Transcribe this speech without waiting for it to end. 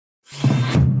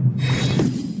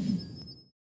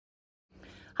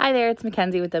Hi there, it's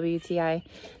Mackenzie with WTI.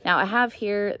 Now I have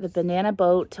here the Banana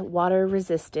Boat water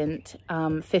resistant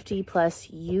 50 plus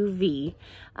UV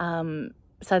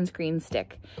sunscreen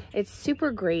stick. It's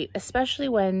super great, especially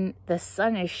when the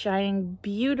sun is shining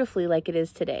beautifully like it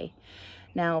is today.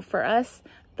 Now for us,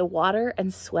 the water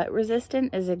and sweat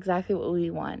resistant is exactly what we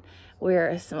want. We're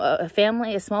a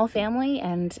small family,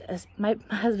 and my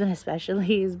husband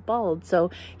especially is bald, so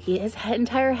his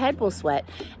entire head will sweat,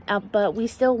 but we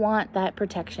still want that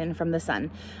protection from the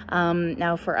sun.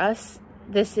 Now for us,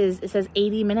 it says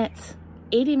 80 minutes.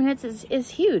 80 minutes is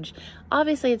huge.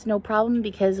 Obviously it's no problem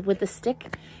because with the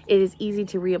stick, it is easy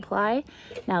to reapply.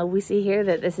 Now we see here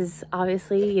that this is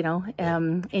obviously,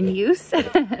 in use,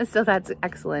 so that's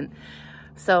excellent.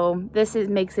 So this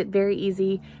makes it very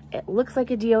easy. It looks like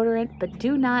a deodorant, but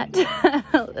do not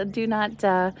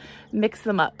mix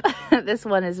them up. This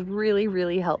one is really,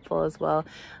 really helpful as well.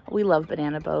 We love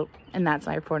Banana Boat, and that's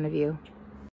my point of view.